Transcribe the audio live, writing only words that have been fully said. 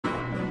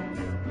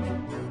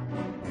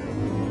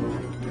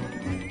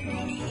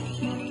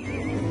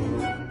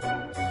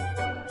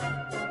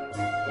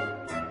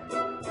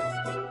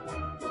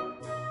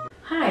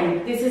Hi,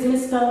 this is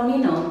Ms.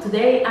 Palomino.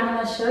 Today I'm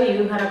going to show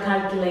you how to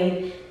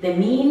calculate the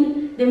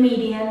mean, the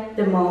median,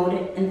 the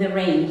mode, and the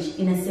range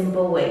in a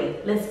simple way.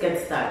 Let's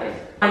get started.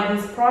 By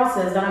this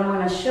process that I'm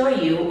going to show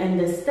you and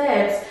the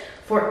steps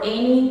for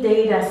any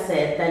data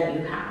set that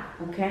you have,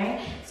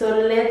 okay? So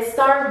let's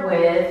start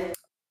with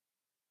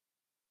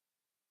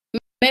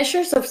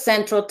measures of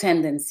central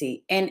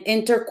tendency and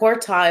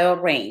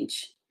interquartile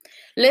range.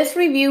 Let's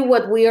review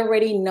what we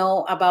already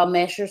know about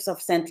measures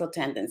of central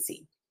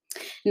tendency.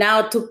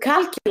 Now, to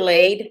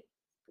calculate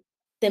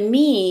the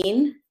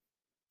mean,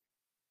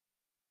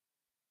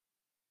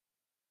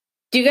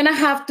 you're going to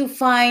have to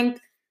find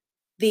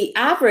the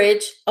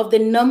average of the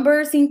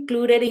numbers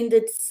included in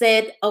the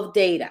set of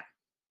data.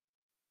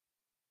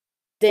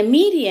 The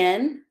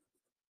median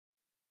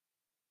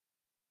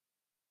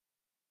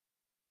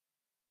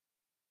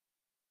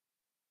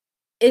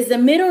is the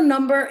middle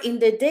number in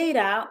the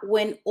data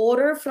when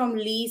ordered from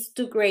least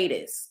to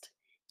greatest.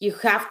 You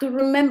have to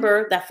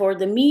remember that for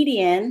the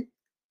median,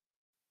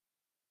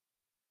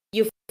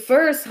 you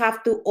first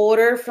have to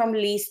order from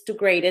least to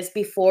greatest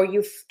before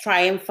you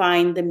try and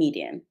find the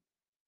median.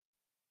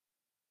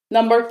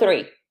 Number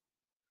 3,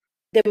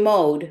 the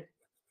mode.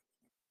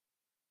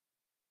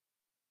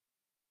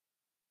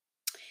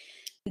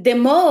 The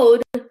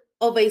mode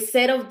of a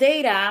set of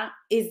data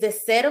is the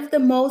set of the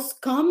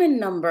most common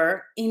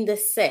number in the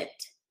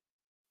set.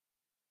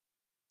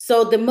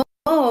 So the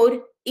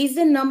mode is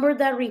the number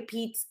that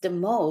repeats the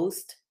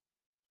most.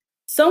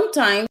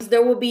 Sometimes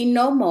there will be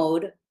no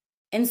mode,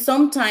 and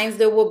sometimes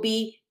there will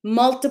be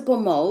multiple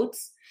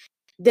modes.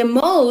 The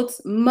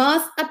modes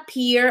must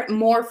appear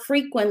more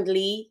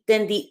frequently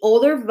than the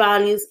other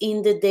values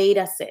in the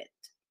data set,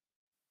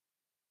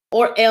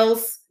 or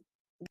else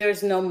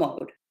there's no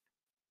mode.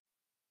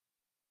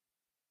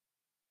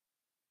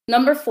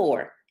 Number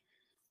 4,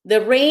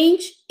 the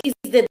range is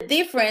the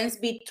difference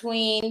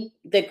between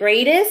the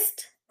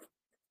greatest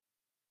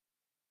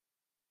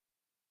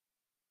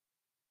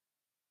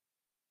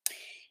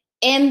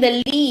and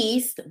the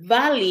least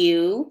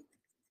value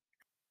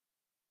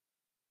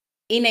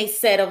in a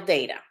set of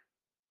data.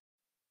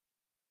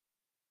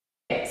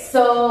 Okay,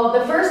 so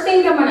the first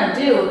thing I'm going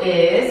to do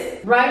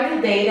is write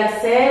the data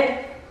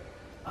set.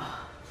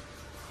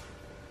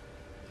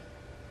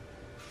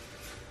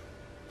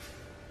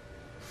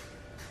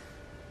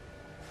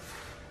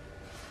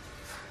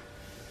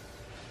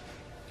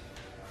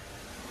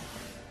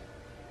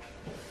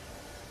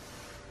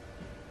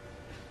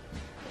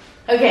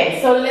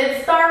 Okay, so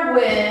let's start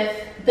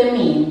with the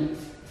mean.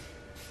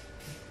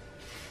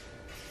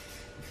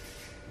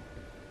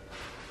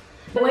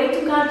 The way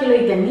to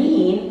calculate the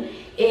mean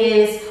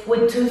is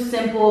with 2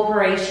 simple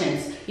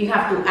operations. You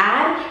have to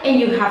add and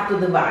you have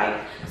to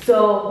divide.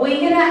 So we're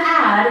gonna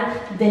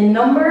add the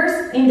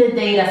numbers in the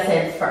data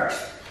set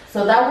first.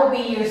 So that will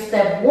be your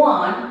step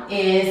 1,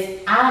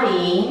 is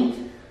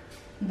adding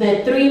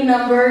the 3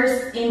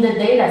 numbers in the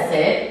data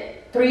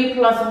set. 3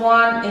 plus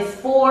 1 is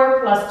 4,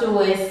 plus 2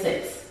 is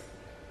 6.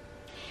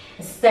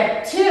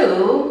 Step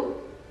 2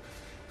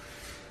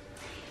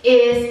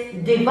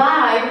 is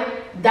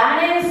divide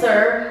that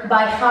answer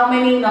by how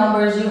many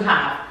numbers you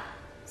have.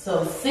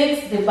 So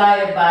 6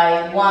 divided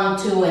by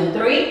 1, 2, and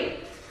 3.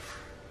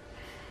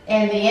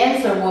 And the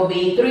answer will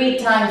be 3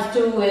 times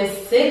 2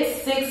 is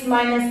 6. 6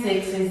 minus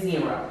 6 is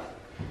 0.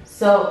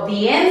 So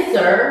the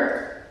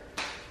answer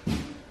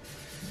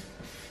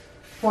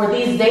for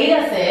this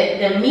data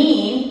set, the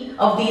mean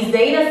of this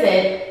data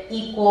set,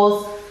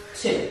 equals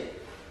 2.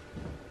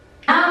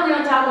 Now I'm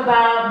going to talk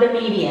about the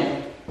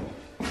median.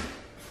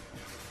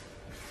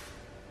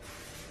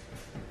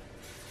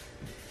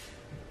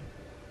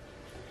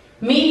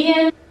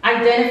 Median,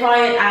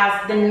 identify it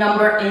as the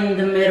number in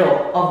the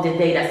middle of the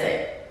data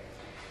set.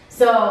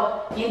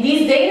 So in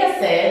this data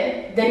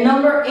set, the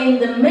number in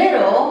the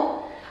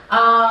middle,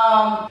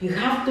 you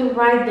have to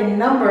write the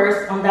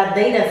numbers on that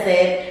data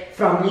set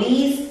from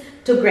least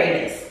to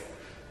greatest.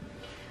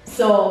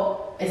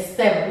 So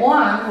step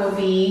 1 will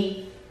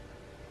be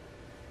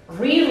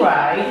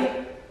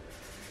rewrite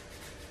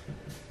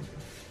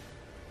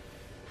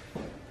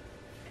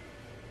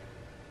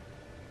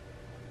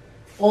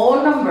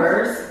all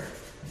numbers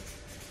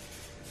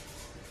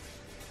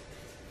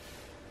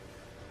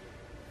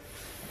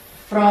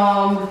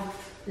from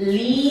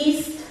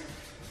least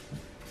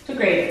to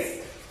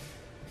greatest.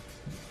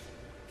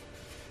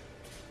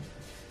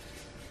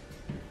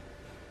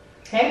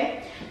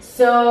 Okay,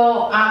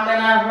 so I'm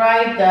gonna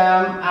write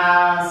them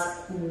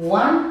as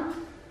 1,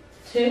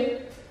 2,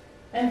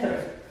 and 3.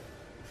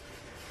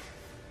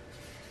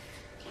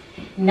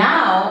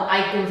 Now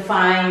I can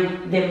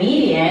find the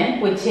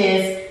median, which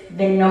is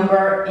the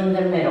number in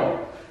the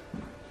middle.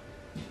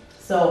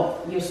 So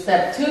your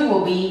step 2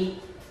 will be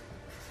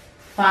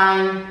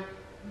find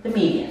the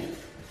median.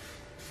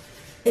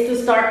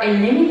 To start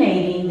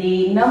eliminating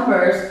the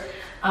numbers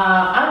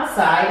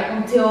outside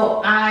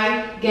until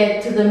I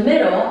get to the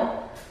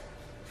middle.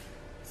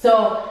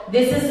 So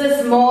this is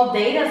a small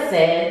data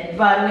set,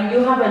 but when you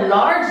have a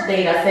large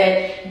data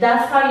set,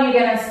 that's how you're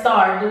gonna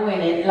start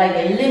doing it, like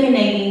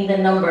eliminating the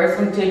numbers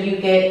until you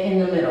get in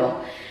the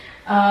middle.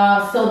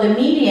 So the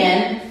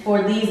median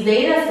for these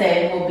data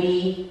set will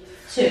be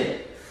 2.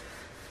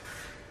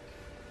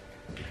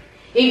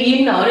 If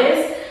you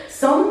notice,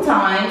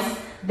 sometimes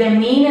the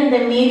mean and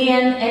the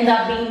median end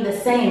up being the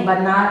same,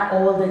 but not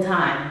all the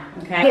time.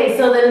 Okay,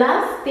 so the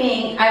last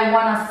thing I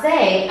want to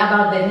say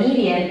about the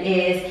median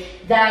is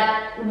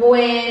that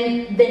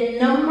when the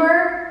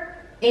number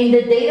in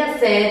the data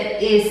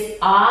set is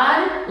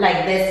odd,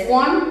 like this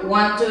one,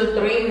 1, 2,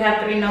 3, we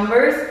have 3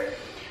 numbers.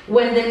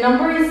 When the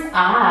number is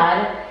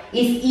odd,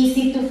 it's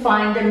easy to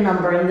find the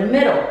number in the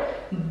middle.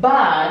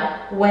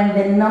 But when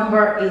the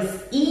number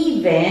is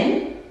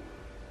even,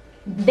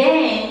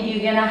 then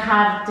you're gonna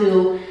have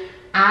to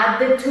add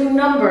the 2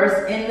 numbers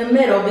in the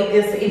middle,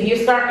 because if you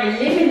start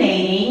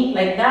eliminating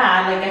like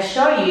that, like I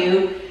show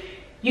you,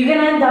 you're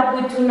gonna end up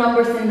with 2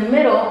 numbers in the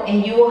middle,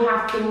 and you will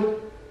have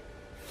to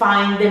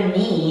find the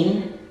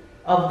mean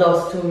of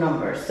those 2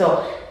 numbers.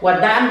 So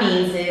what that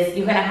means is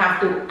you're gonna have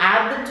to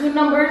add the 2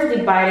 numbers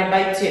divided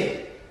by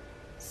 2.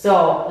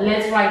 So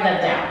let's write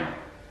that down.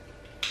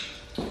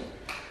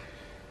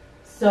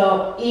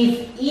 So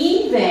if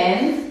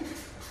even,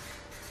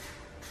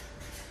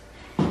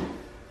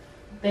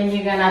 then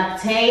you're gonna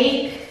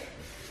take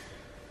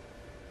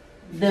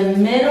the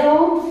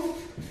middle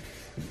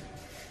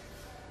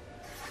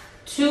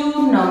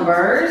 2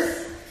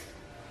 numbers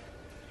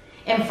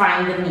and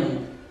find the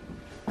mean.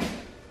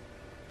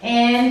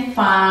 And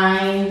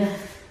find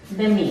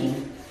the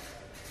mean.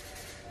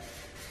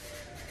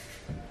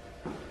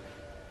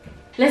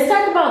 Let's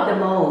talk about the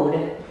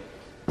mode.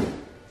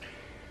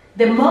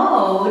 The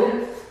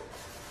mode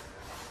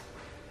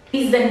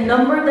is the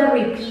number that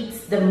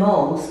repeats the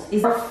most,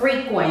 is more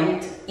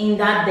frequent in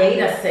that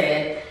data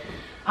set.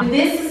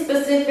 This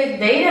specific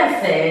data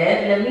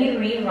set, let me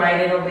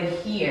rewrite it over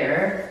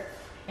here.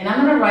 And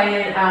I'm gonna write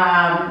it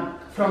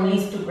from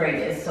least to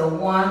greatest. So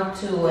 1,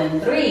 2,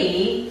 and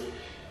 3,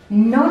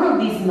 none of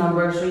these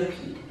numbers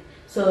repeat.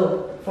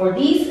 So for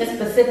this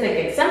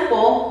specific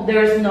example,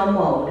 there's no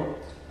mode.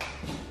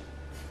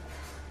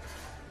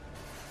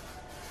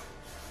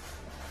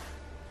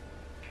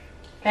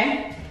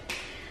 Okay?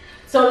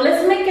 So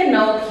let's make a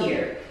note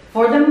here.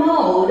 For the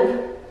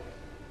mode,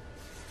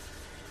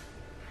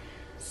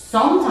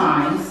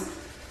 sometimes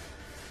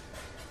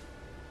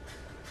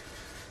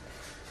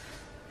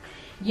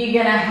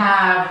you're gonna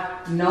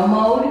have no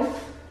mode,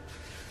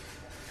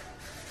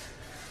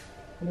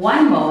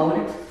 1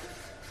 mode,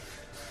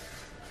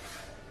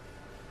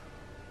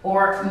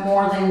 or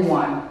more than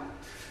 1.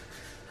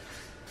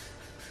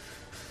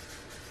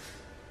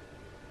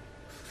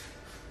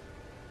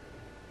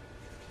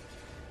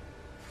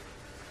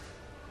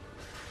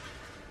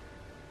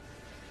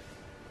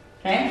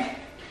 Okay?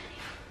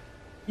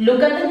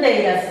 Look at the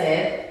data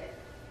set.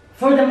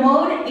 For the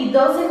mode, it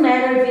doesn't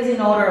matter if it's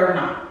in order or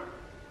not.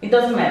 It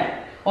doesn't matter.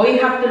 All you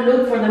have to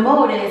look for the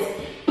mode is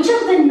which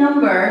of the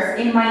numbers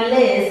in my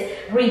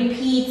list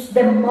repeats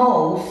the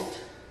most.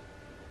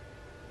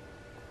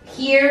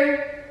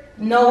 Here,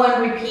 no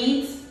one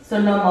repeats,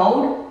 so no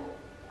mode.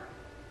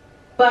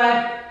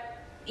 But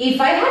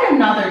if I had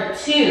another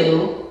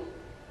 2,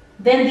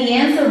 then the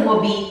answer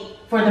will be,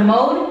 for the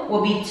mode,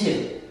 will be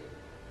 2.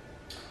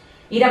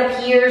 It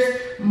appears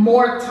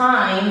more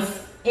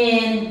times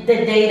in the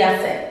data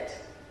set.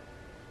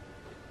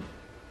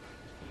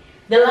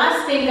 The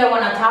last thing I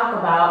want to talk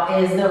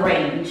about is the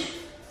range.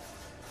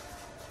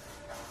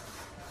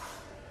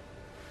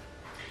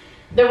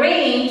 The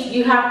range,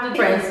 you have the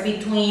difference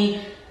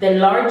between the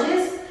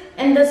largest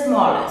and the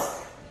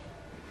smallest.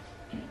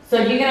 So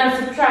you're going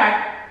to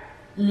subtract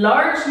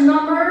large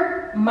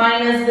number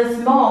minus the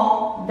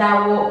small,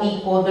 that will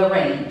equal the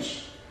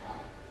range.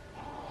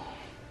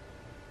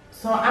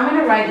 So I'm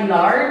going to write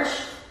large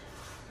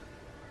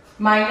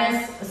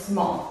minus a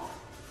small.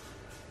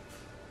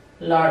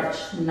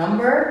 Large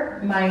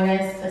number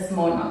minus a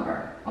small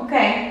number.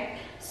 Okay,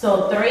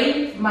 so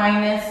 3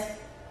 minus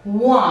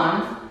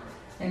 1,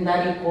 and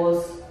that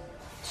equals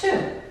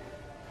 2.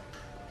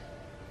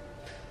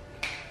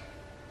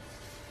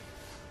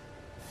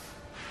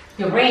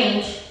 Your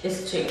range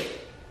is 2.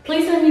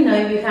 Please let me know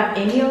if you have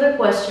any other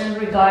questions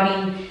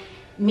regarding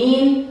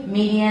mean,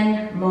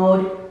 median,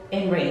 mode,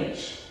 and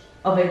range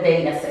of a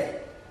data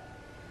set.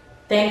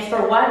 Thanks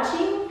for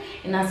watching,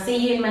 and I'll see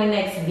you in my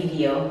next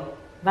video.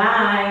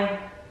 Bye!